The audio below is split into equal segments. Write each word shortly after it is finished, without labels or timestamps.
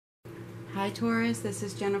Hi Taurus, this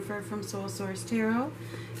is Jennifer from Soul Source Tarot,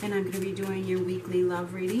 and I'm going to be doing your weekly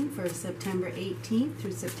love reading for September 18th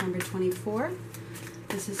through September 24th.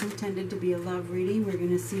 This is intended to be a love reading. We're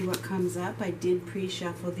going to see what comes up. I did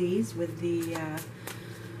pre-shuffle these with the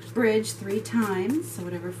bridge 3 times, so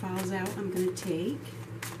whatever falls out I'm going to take.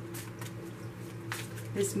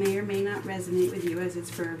 This may or may not resonate with you as it's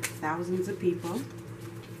for thousands of people.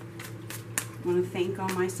 I want to thank all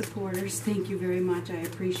my supporters. Thank you very much. I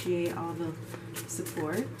appreciate all the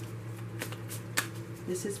support.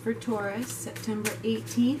 This is for Taurus, September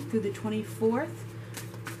 18th through the 24th.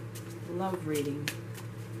 Love reading.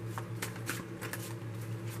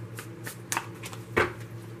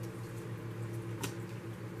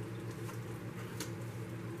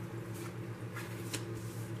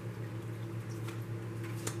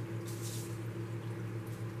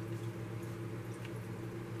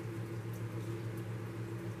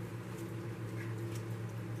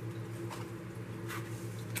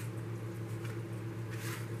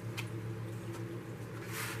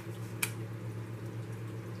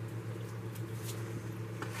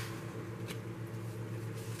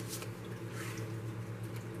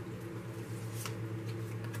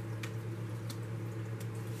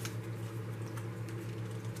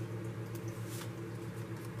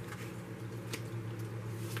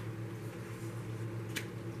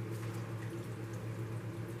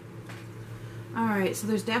 Alright, so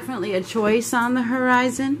there's definitely a choice on the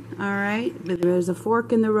horizon, alright? But there's a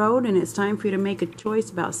fork in the road, and it's time for you to make a choice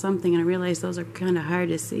about something. And I realize those are kind of hard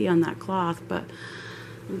to see on that cloth, but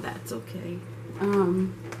that's okay.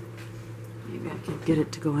 Maybe I could get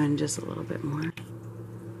it to go in just a little bit more.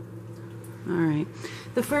 Alright,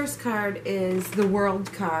 the first card is the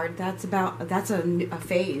World card. That's a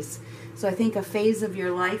phase. So I think a phase of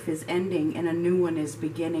your life is ending and a new one is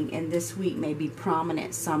beginning, and this week may be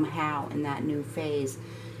prominent somehow in that new phase.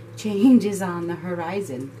 Change is on the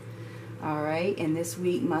horizon. Alright, and this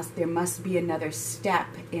week there must be another step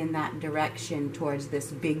in that direction towards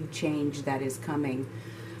this big change that is coming.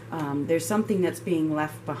 There's something that's being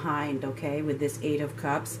left behind, okay, with this 8 of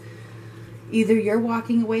Cups. Either you're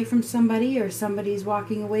walking away from somebody or somebody's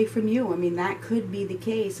walking away from you. I mean, that could be the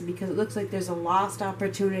case because it looks like there's a lost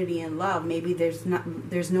opportunity in love. Maybe there's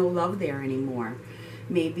no love there anymore.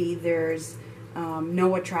 Maybe there's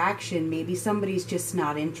no attraction. Maybe somebody's just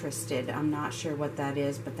not interested. I'm not sure what that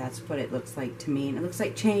is, but that's what it looks like to me. And it looks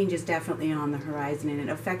like change is definitely on the horizon, and it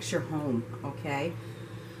affects your home, okay?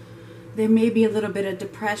 There may be a little bit of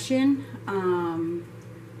depression,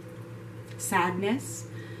 sadness,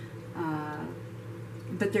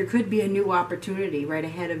 but there could be a new opportunity right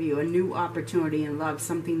ahead of you, a new opportunity in love,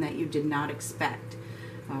 something that you did not expect,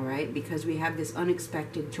 all right? Because we have this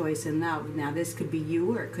unexpected choice in love. Now, this could be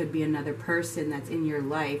you or it could be another person that's in your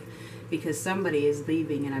life because somebody is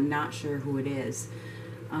leaving, and I'm not sure who it is.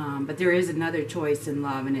 But there is another choice in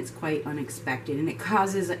love, and it's quite unexpected, and it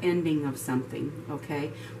causes an ending of something,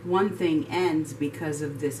 okay? One thing ends because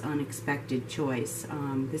of this unexpected choice,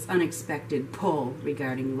 this unexpected pull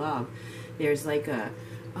regarding love. There's like a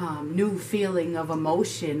new feeling of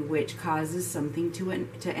emotion which causes something to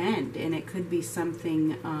end, and it could be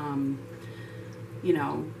something, you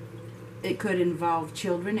know, it could involve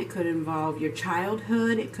children, it could involve your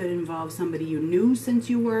childhood, it could involve somebody you knew since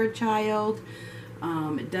you were a child.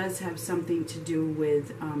 It does have something to do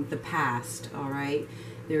with the past, all right?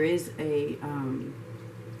 There is a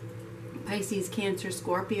Pisces, Cancer,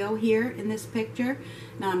 Scorpio here in this picture.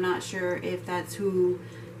 Now, I'm not sure if that's who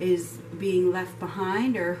is being left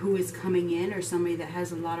behind or who is coming in, or somebody that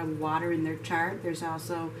has a lot of water in their chart. There's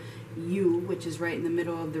also you, which is right in the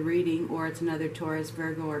middle of the reading, or it's another Taurus,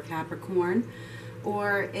 Virgo, or Capricorn.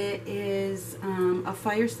 Or it is a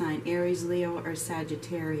fire sign, Aries, Leo, or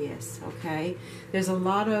Sagittarius, okay? There's a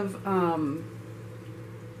lot of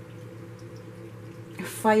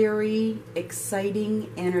fiery,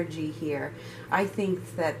 exciting energy here. I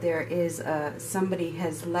think that there is somebody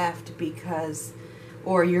has left because,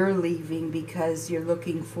 or you're leaving because you're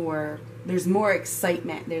looking for, there's more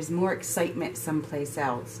excitement. There's more excitement someplace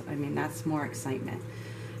else. I mean, that's more excitement.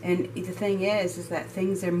 And the thing is that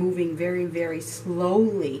things are moving very, very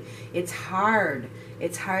slowly. It's hard.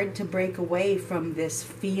 It's hard to break away from this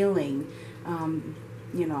feeling,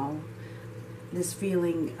 you know, this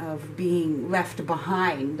feeling of being left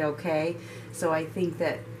behind, okay? So I think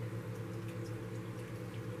that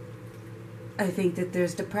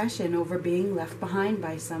there's depression over being left behind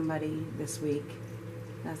by somebody this week.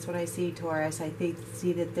 That's what I see, Taurus. I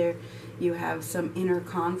see that you have some inner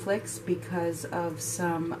conflicts because of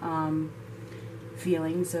some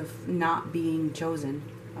feelings of not being chosen,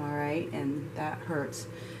 all right? And that hurts.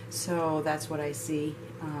 So that's what I see.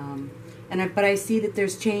 But I see that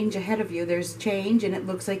there's change ahead of you. There's change, and it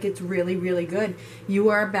looks like it's really, really good. You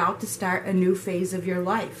are about to start a new phase of your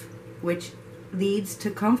life, which leads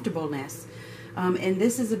to comfortableness. And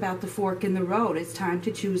this is about the fork in the road. It's time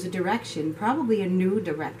to choose a direction, probably a new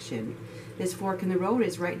direction. This fork in the road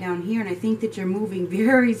is right down here, and I think that you're moving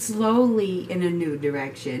very slowly in a new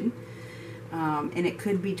direction. And it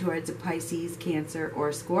could be towards a Pisces, Cancer,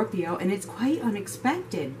 or Scorpio, and it's quite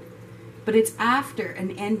unexpected. But it's after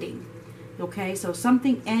an ending. Okay, so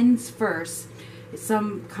something ends first. It's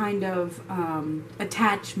some kind of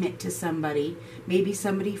attachment to somebody. Maybe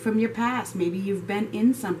somebody from your past. Maybe you've been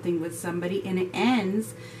in something with somebody and it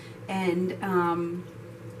ends. And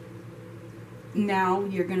now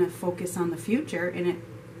you're going to focus on the future. And it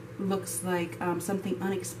looks like something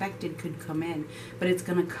unexpected could come in. But it's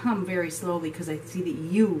going to come very slowly because I see that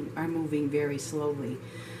you are moving very slowly.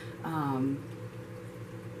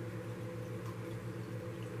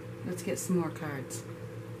 Let's get some more cards.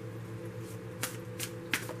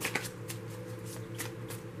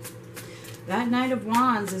 That Knight of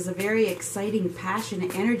Wands is a very exciting,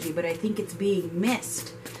 passionate energy, but I think it's being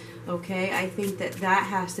missed. Okay, I think that that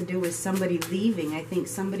has to do with somebody leaving. I think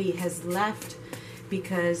somebody has left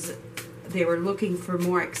because they were looking for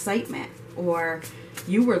more excitement, or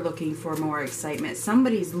you were looking for more excitement.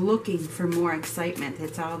 Somebody's looking for more excitement.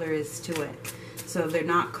 That's all there is to it. So they're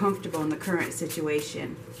not comfortable in the current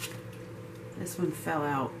situation. This one fell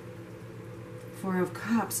out. Four of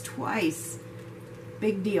Cups twice.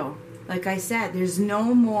 Big deal. Like I said, there's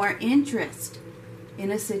no more interest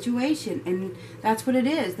in a situation, and that's what it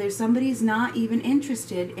is. There's somebody's not even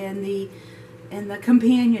interested in the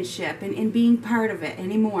companionship and in being part of it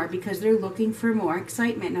anymore because they're looking for more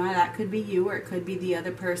excitement. Now that could be you, or it could be the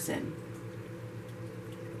other person.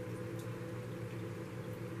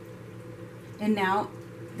 And now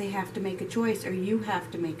they have to make a choice, or you have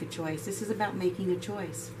to make a choice. This is about making a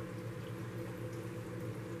choice.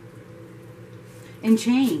 And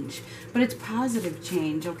change. But it's positive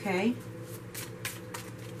change, okay?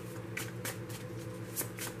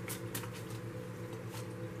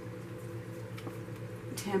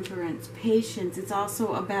 Temperance, patience. It's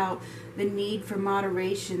also about the need for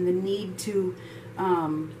moderation, the need to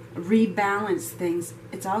rebalance things.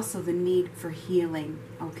 It's also the need for healing,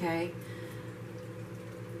 okay?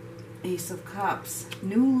 Ace of Cups.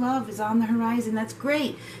 New love is on the horizon. That's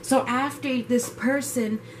great. So after this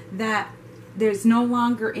person that there's no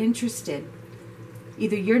longer interested,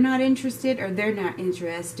 either you're not interested or they're not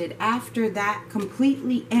interested, after that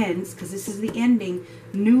completely ends, because this is the ending,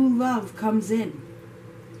 new love comes in.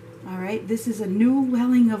 All right, this is a new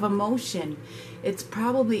welling of emotion. It's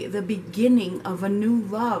probably the beginning of a new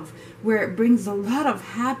love where it brings a lot of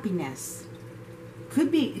happiness.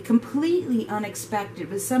 Could be completely unexpected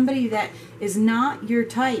with somebody that is not your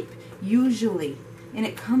type usually, and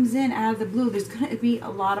it comes in out of the blue. There's going to be a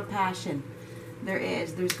lot of passion.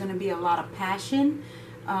 There's going to be a lot of passion.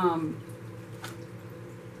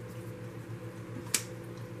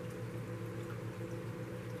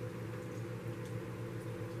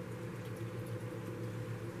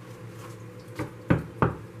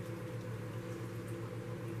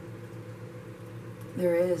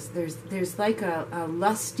 There's like a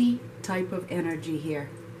lusty type of energy here,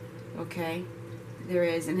 okay? There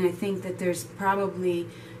is, and I think that there's probably,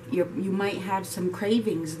 you might have some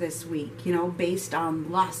cravings this week, you know, based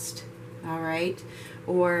on lust, all right?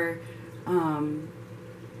 Or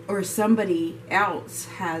somebody else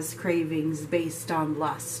has cravings based on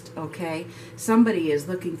lust, okay? Somebody is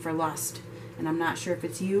looking for lust. And I'm not sure if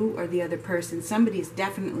it's you or the other person. Somebody's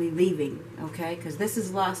definitely leaving, okay? Because this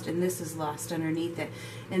is lust and this is lust underneath it.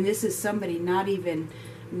 And this is somebody not even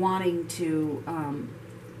wanting to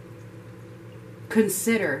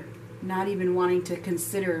consider, not even wanting to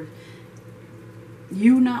consider,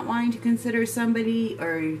 you not wanting to consider somebody,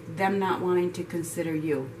 or them not wanting to consider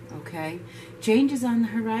you, okay? Change is on the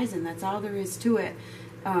horizon. That's all there is to it.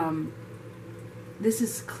 This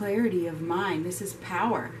is clarity of mind. This is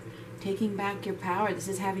power. Taking back your power. This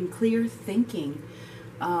is having clear thinking.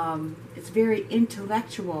 It's very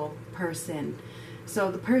intellectual person. So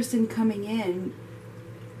the person coming in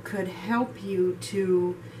could help you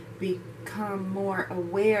to become more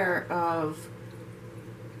aware of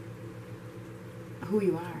who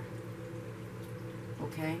you are.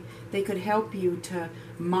 Okay? They could help you to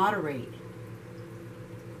moderate.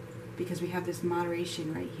 Because we have this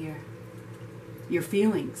moderation right here. Your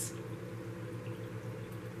feelings.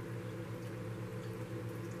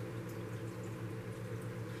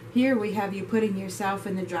 Here we have you putting yourself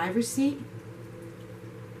in the driver's seat,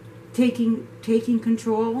 taking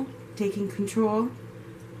control,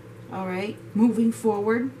 All right, moving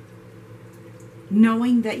forward,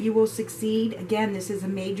 knowing that you will succeed. Again, this is a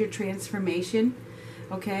major transformation.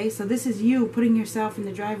 Okay, so this is you putting yourself in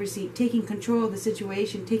the driver's seat, taking control of the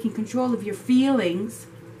situation, taking control of your feelings,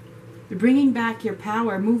 bringing back your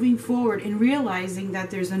power, moving forward, and realizing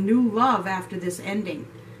that there's a new love after this ending.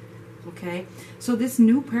 Okay, so this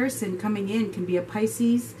new person coming in can be a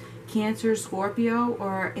Pisces, Cancer, Scorpio,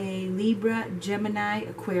 or a Libra, Gemini,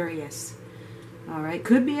 Aquarius. All right,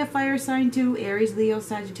 could be a fire sign too, Aries, Leo,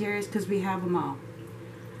 Sagittarius, because we have them all.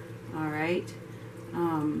 All right,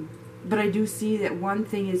 but I do see that one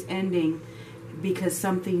thing is ending because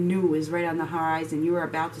something new is right on the horizon. You are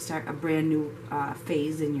about to start a brand new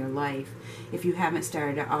phase in your life if you haven't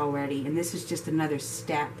started it already. And this is just another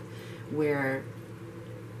step where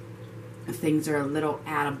things are a little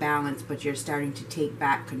out of balance, but you're starting to take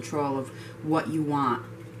back control of what you want.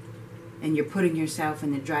 And you're putting yourself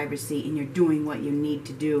in the driver's seat and you're doing what you need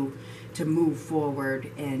to do to move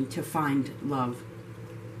forward and to find love.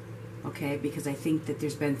 Okay, because I think that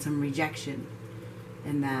there's been some rejection,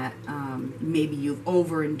 and that maybe you've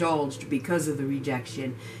overindulged because of the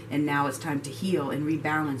rejection, and now it's time to heal and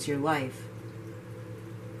rebalance your life.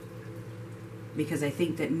 Because I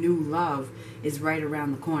think that new love is right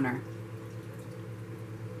around the corner.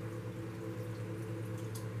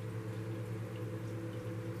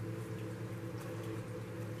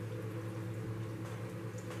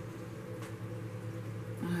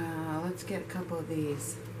 Let's get a couple of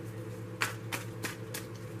these.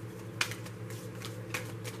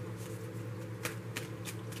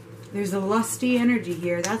 There's a lusty energy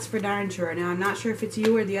here, that's for darn sure. Now, I'm not sure if it's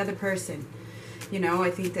you or the other person. You know,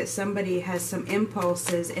 I think that somebody has some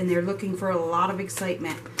impulses and they're looking for a lot of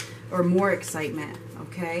excitement or more excitement,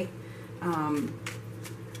 okay? And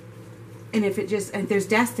there's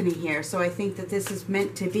destiny here, so I think that this is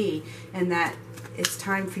meant to be, and that it's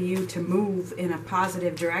time for you to move in a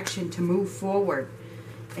positive direction, to move forward.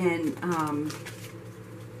 And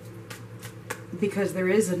because there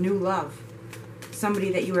is a new love.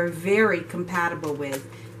 Somebody that you are very compatible with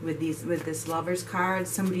this Lover's card,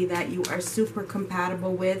 somebody that you are super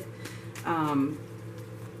compatible with, and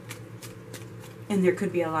there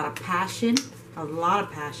could be a lot of passion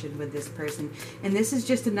with this person. And this is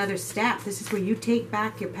just another step. This is where you take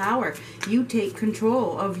back your power, you take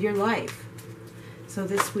control of your life. So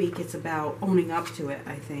this week it's about owning up to it,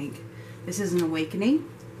 I think. This is an awakening.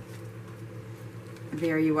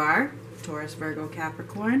 There you are, Taurus, Virgo,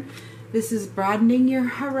 Capricorn. This is broadening your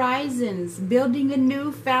horizons, building a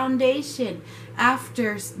new foundation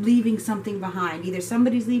after leaving something behind. Either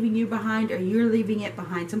somebody's leaving you behind or you're leaving it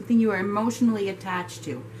behind, something you are emotionally attached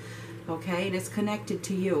to, okay? And it's connected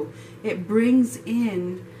to you. It brings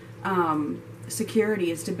in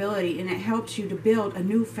security and stability, and it helps you to build a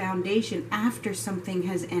new foundation after something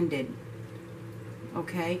has ended,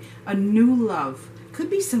 okay? A new love. Could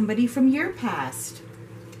be somebody from your past.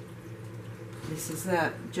 This is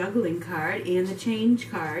the juggling card and the change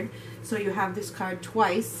card. So you have this card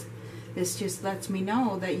twice. This just lets me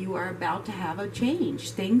know that you are about to have a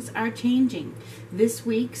change. Things are changing. This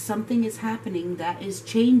week, something is happening that is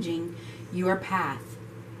changing your path.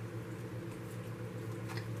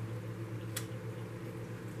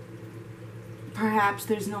 Perhaps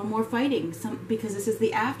there's no more fighting, because this is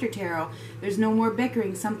the after tarot. There's no more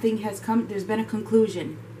bickering. Something has come. There's been a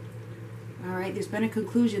conclusion. All right, there's been a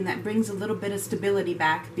conclusion that brings a little bit of stability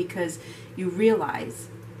back, because you realize,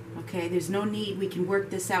 okay, there's no need. We can work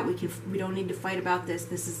this out. We don't need to fight about this.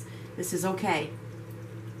 This is okay.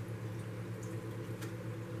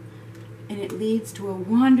 And it leads to a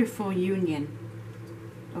wonderful union.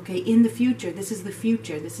 Okay, in the future. This is the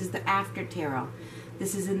future. This is the after tarot.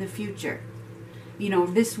 This is in the future. You know,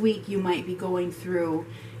 this week you might be going through,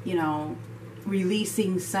 you know,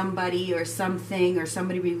 releasing somebody or something, or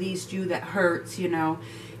somebody released you that hurts, you know,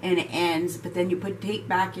 and it ends. But then you take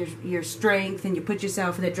back your strength, and you put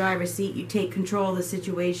yourself in the driver's seat. You take control of the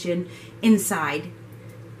situation inside,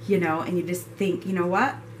 you know, and you just think, you know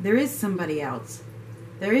what? There is somebody else.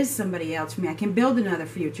 There is somebody else for me. I can build another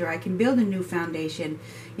future. I can build a new foundation.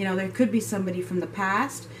 You know, there could be somebody from the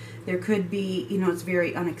past. There could be, you know, it's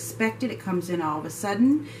very unexpected. It comes in all of a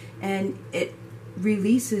sudden, and it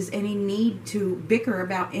releases any need to bicker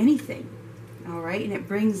about anything. All right, and it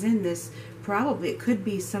brings in this, probably it could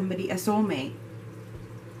be somebody, a soulmate.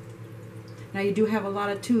 Now you do have a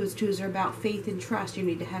lot of twos. Twos are about faith and trust. You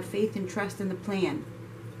need to have faith and trust in the plan.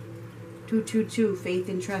 222, faith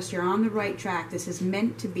and trust. You're on the right track. This is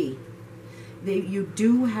meant to be. You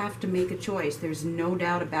do have to make a choice. There's no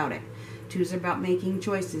doubt about it. Twos are about making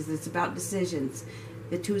choices. It's about decisions.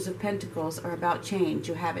 The Twos of Pentacles are about change.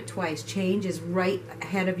 You have it twice. Change is right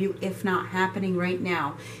ahead of you, if not happening right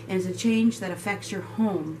now. And it's a change that affects your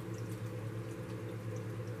home.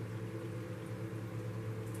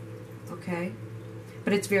 Okay?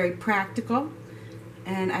 But it's very practical.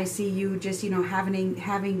 And I see you just,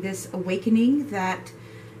 having this awakening that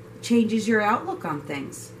changes your outlook on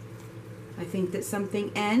things. I think that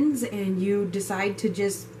something ends and you decide to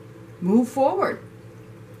just move forward.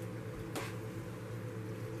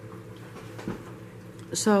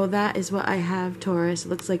 So that is what I have, Taurus. It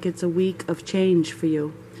looks like it's a week of change for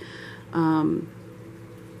you. But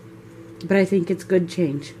I think it's good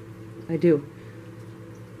change. I do.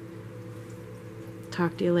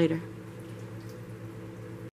 Talk to you later.